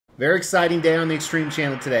Very exciting day on the Extreme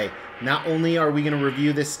channel today. Not only are we going to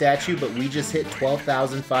review this statue, but we just hit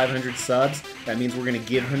 12,500 subs. That means we're going to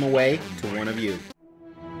give him away to one of you.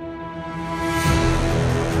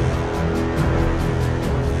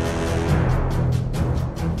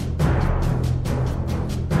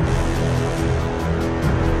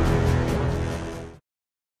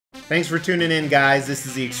 Thanks for tuning in, guys. This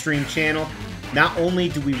is the Extreme channel. Not only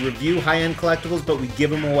do we review high-end collectibles, but we give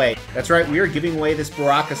them away. That's right, we are giving away this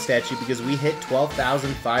Baraka statue because we hit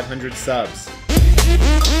 12,500 subs.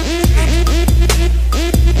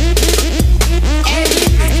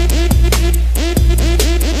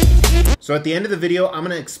 So at the end of the video, I'm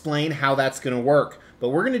going to explain how that's going to work.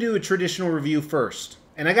 But we're going to do a traditional review first.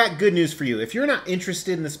 And I got good news for you. If you're not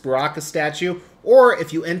interested in this Baraka statue, or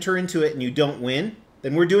if you enter into it and you don't win,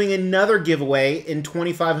 then we're doing another giveaway in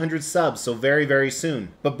 2,500 subs, so very, very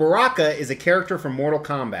soon. But Baraka is a character from Mortal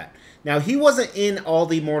Kombat. Now, he wasn't in all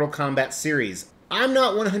the Mortal Kombat series. I'm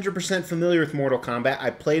not 100% familiar with Mortal Kombat. I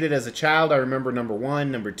played it as a child. I remember number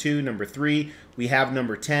 1, number 2, number 3. We have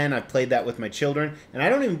number 10. I've played that with my children. And I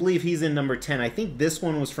don't even believe he's in number 10. I think this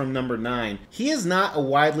one was from number 9. He is not a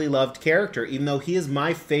widely loved character, even though he is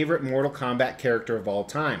my favorite Mortal Kombat character of all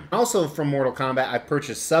time. Also from Mortal Kombat, I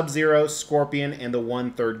purchased Sub-Zero, Scorpion, and the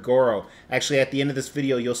 1/3 Goro. Actually, at the end of this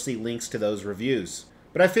video, you'll see links to those reviews.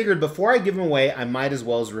 But I figured before I give him away, I might as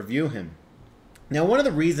well as review him. Now, one of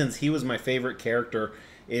the reasons he was my favorite character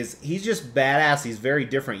is he's just badass. He's very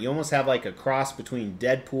different. You almost have like a cross between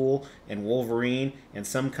Deadpool and Wolverine and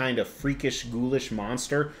some kind of freakish, ghoulish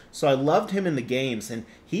monster. So I loved him in the games, and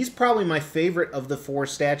he's probably my favorite of the 4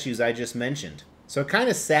 statues I just mentioned. So it kind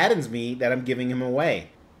of saddens me that I'm giving him away.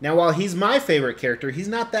 Now, while he's my favorite character, he's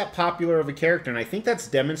not that popular of a character, and I think that's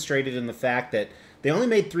demonstrated in the fact that they only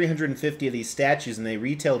made 350 of these statues, and they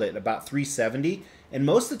retailed it at about $370. And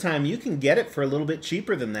most of the time, you can get it for a little bit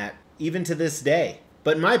cheaper than that, even to this day.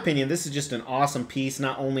 But in my opinion, this is just an awesome piece,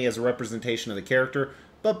 not only as a representation of the character,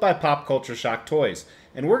 but by Pop Culture Shock Toys.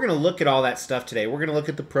 And we're going to look at all that stuff today. We're going to look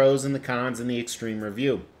at the pros and the cons in the Extreme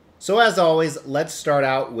review. So as always, let's start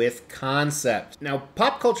out with concept. Now,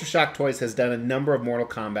 Pop Culture Shock Toys has done a number of Mortal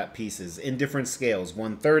Kombat pieces in different scales.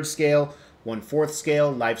 1/3 scale, 1/4 scale,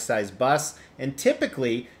 life-size busts, and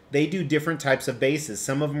typically they do different types of bases.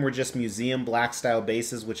 Some of them were just museum black style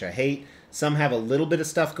bases, which I hate. Some have a little bit of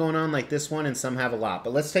stuff going on like this one, and some have a lot.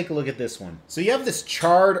 But let's take a look at this one. So you have this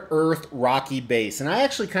charred earth rocky base, and I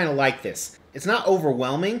actually kind of like this. It's not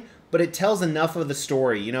overwhelming, but it tells enough of the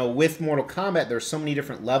story. You know, with Mortal Kombat, there's so many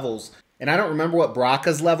different levels, and I don't remember what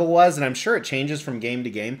Baraka's level was, and I'm sure it changes from game to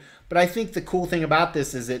game. But I think the cool thing about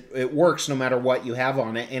this is it works no matter what you have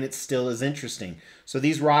on it, and it still is interesting. So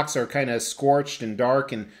these rocks are kind of scorched and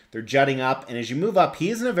dark, and they're jutting up. And as you move up, he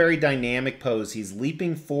is in a very dynamic pose. He's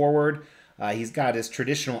leaping forward. He's got his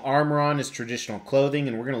traditional armor on, his traditional clothing,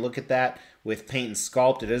 and we're going to look at that with paint and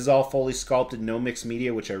sculpt. It is all fully sculpted, no mixed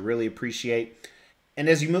media, which I really appreciate. And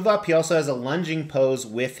as you move up, he also has a lunging pose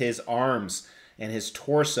with his arms and his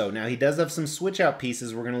torso. Now, he does have some switch-out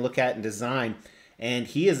pieces we're going to look at in design. And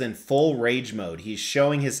he is in full rage mode. He's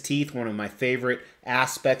showing his teeth, one of my favorite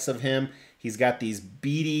aspects of him. He's got these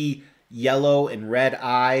beady yellow and red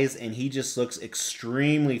eyes, and he just looks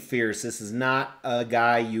extremely fierce. This is not a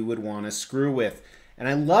guy you would want to screw with. And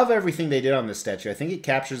I love everything they did on this statue. I think it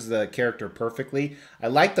captures the character perfectly. I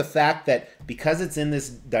like the fact that because it's in this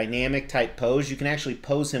dynamic type pose, you can actually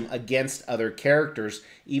pose him against other characters,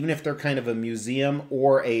 even if they're kind of a museum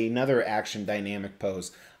or another action dynamic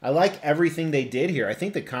pose. I like everything they did here. I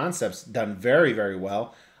think the concept's done very, very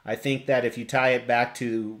well. I think that if you tie it back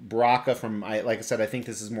to Baraka from, like I said, I think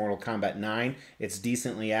this is Mortal Kombat 9. It's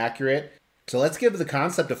decently accurate. So let's give the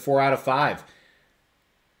concept a 4 out of 5.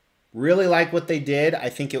 Really like what they did. I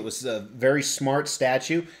think it was a very smart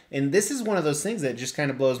statue. And this is one of those things that just kind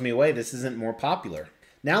of blows me away. This isn't more popular.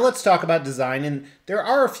 Now let's talk about design. And there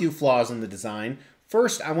are a few flaws in the design.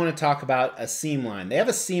 First, I want to talk about a seam line. They have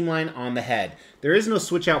a seam line on the head. There is no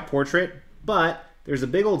switch-out portrait, but there's a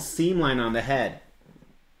big old seam line on the head.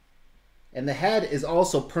 And the head is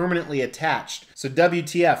also permanently attached. So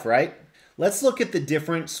WTF, right? Let's look at the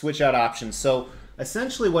different switch-out options. So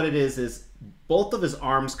essentially what it is both of his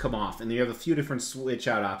arms come off, and you have a few different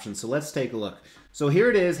switch-out options. So let's take a look. So here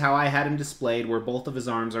it is how I had him displayed, where both of his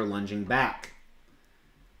arms are lunging back.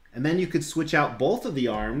 And then you could switch out both of the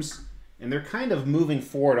arms, and they're kind of moving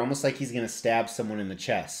forward, almost like he's going to stab someone in the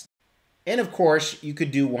chest. And of course, you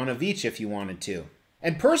could do one of each if you wanted to.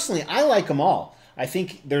 And personally, I like them all. I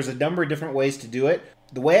think there's a number of different ways to do it.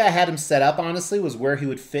 The way I had him set up, honestly, was where he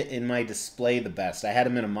would fit in my display the best. I had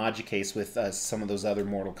him in a Maji case with some of those other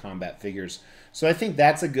Mortal Kombat figures. So I think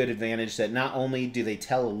that's a good advantage, that not only do they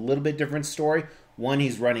tell a little bit different story, one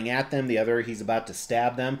he's running at them, the other he's about to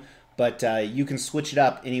stab them, but you can switch it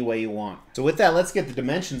up any way you want. So with that, let's get the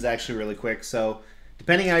dimensions actually really quick. So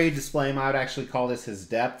depending how you display him, I would actually call this his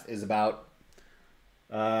depth is about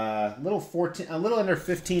a little under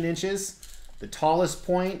 15 inches. The tallest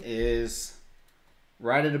point is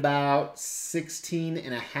right at about 16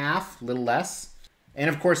 and a half, a little less. And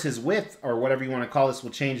of course his width, or whatever you want to call this, will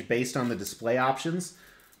change based on the display options.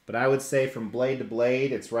 But I would say from blade to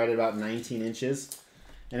blade, it's right at about 19 inches.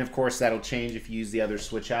 And of course that'll change if you use the other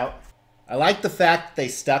switch out. I like the fact that they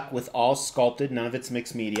stuck with all sculpted, none of it's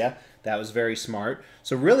mixed media. That was very smart.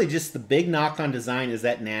 So really just the big knock on design is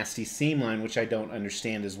that nasty seam line, which I don't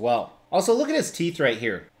understand as well. Also, look at his teeth right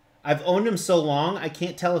here. I've owned him so long, I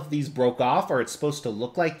can't tell if these broke off or it's supposed to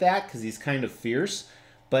look like that because he's kind of fierce.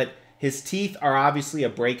 But his teeth are obviously a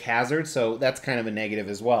break hazard, so that's kind of a negative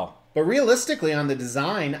as well. But realistically on the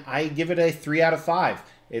design, I give it a 3 out of 5.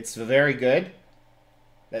 It's very good.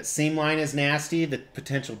 That seam line is nasty, the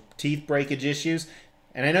potential teeth breakage issues.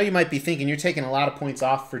 And I know you might be thinking you're taking a lot of points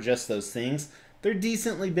off for just those things. They're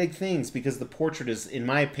decently big things because the portrait is, in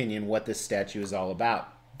my opinion, what this statue is all about.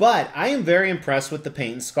 But I am very impressed with the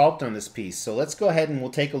paint and sculpt on this piece. So let's go ahead and we'll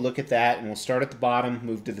take a look at that, and we'll start at the bottom,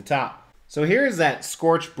 move to the top. So here's that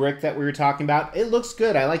scorched brick that we were talking about. It looks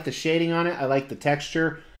good. I like the shading on it. I like the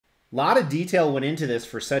texture. A lot of detail went into this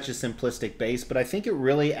for such a simplistic base, but I think it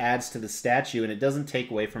really adds to the statue and it doesn't take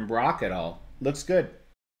away from Baraka at all. Looks good.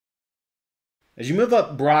 As you move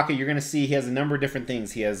up Baraka, you're going to see he has a number of different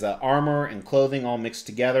things. He has armor and clothing all mixed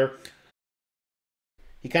together.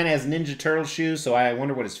 He kind of has Ninja Turtle shoes, so I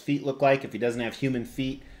wonder what his feet look like if he doesn't have human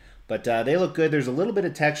feet. But they look good. There's a little bit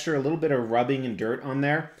of texture, a little bit of rubbing and dirt on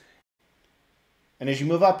there. And as you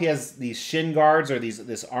move up, he has these shin guards, or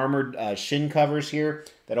this armored shin covers here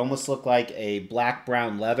that almost look like a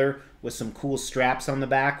black-brown leather with some cool straps on the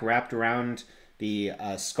back wrapped around the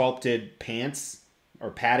sculpted pants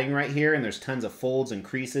or padding right here. And there's tons of folds and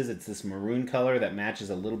creases. It's this maroon color that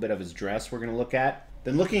matches a little bit of his dress we're going to look at.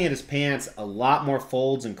 Then looking at his pants, a lot more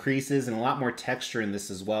folds and creases and a lot more texture in this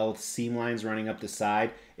as well. Seam lines running up the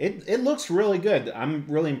side. It looks really good. I'm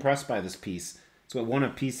really impressed by this piece. It's one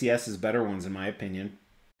of PCS's better ones in my opinion.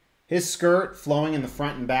 His skirt flowing in the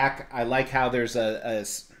front and back. I like how there's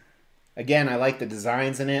again, I like the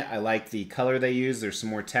designs in it. I like the color they use. There's some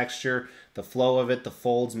more texture. The flow of it, the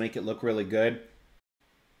folds make it look really good.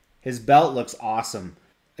 His belt looks awesome.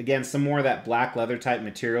 Again, some more of that black leather type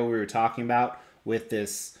material we were talking about, with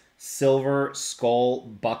this silver skull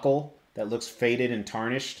buckle that looks faded and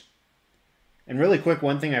tarnished. And really quick,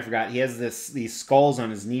 one thing I forgot, he has these skulls on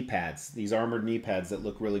his knee pads, these armored knee pads that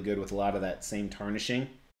look really good with a lot of that same tarnishing.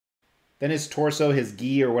 Then his torso, his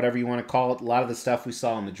gi, or whatever you want to call it, a lot of the stuff we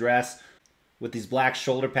saw in the dress, with these black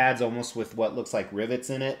shoulder pads almost with what looks like rivets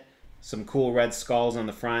in it. Some cool red skulls on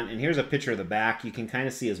the front. And here's a picture of the back. You can kind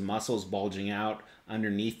of see his muscles bulging out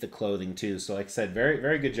underneath the clothing too. So like I said, very,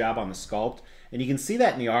 very good job on the sculpt. And you can see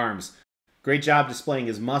that in the arms. Great job displaying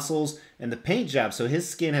his muscles and the paint job. So his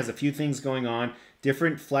skin has a few things going on,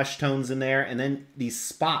 different flesh tones in there, and then these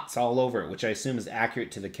spots all over it, which I assume is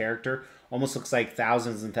accurate to the character. Almost looks like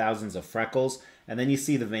thousands and thousands of freckles. And then you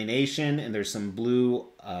see the veination, and there's some blue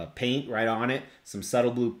paint right on it, some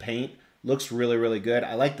subtle blue paint. Looks really, really good.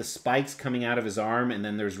 I like the spikes coming out of his arm, and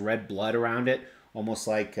then there's red blood around it, almost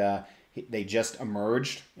like they just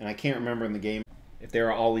emerged. And I can't remember in the game if they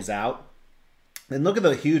were always out. Then look at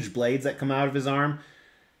the huge blades that come out of his arm.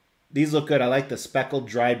 These look good. I like the speckled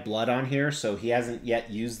dried blood on here, so he hasn't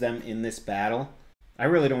yet used them in this battle. I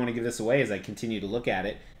really don't want to give this away as I continue to look at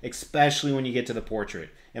it, especially when you get to the portrait.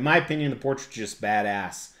 In my opinion, the portrait's just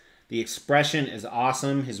badass. The expression is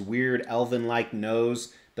awesome. His weird elven-like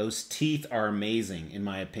nose. Those teeth are amazing, in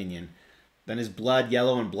my opinion. Then his blood,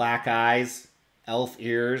 yellow and black eyes, elf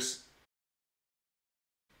ears.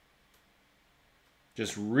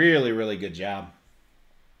 Just really, really good job.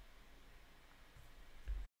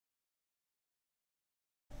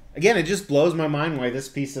 Again, it just blows my mind why this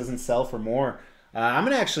piece doesn't sell for more. I'm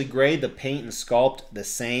going to actually grade the paint and sculpt the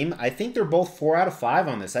same. I think they're both 4 out of 5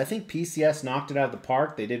 on this. I think PCS knocked it out of the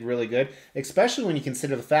park. They did really good, especially when you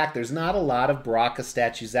consider the fact there's not a lot of Baraka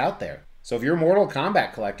statues out there. So if you're a Mortal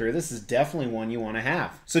Kombat collector, this is definitely one you want to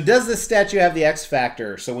have. So does this statue have the X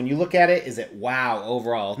factor? So when you look at it, is it wow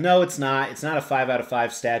overall? No, it's not. It's not a 5 out of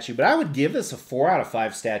 5 statue, but I would give this a 4 out of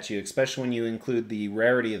 5 statue, especially when you include the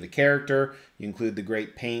rarity of the character, you include the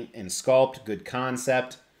great paint and sculpt, good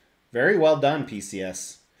concept. Very well done,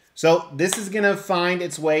 PCS. So this is going to find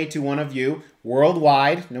its way to one of you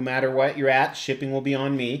worldwide, no matter what you're at. Shipping will be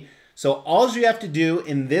on me. So all you have to do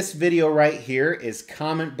in this video right here is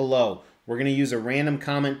comment below. We're going to use a random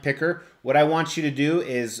comment picker. What I want you to do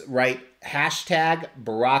is write hashtag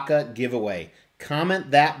Baraka giveaway.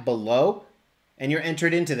 Comment that below and you're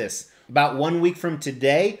entered into this. About 1 week from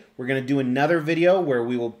today, we're going to do another video where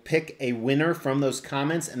we will pick a winner from those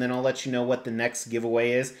comments, and then I'll let you know what the next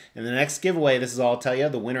giveaway is. And the next giveaway, this is all I'll tell you,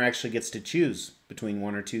 the winner actually gets to choose between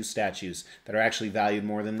 1 or 2 statues that are actually valued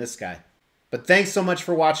more than this guy. But thanks so much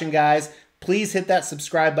for watching, guys. Please hit that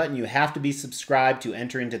subscribe button. You have to be subscribed to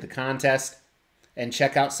enter into the contest. And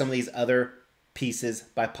check out some of these other pieces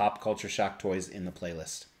by Pop Culture Shock Toys in the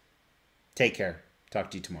playlist. Take care.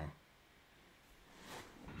 Talk to you tomorrow.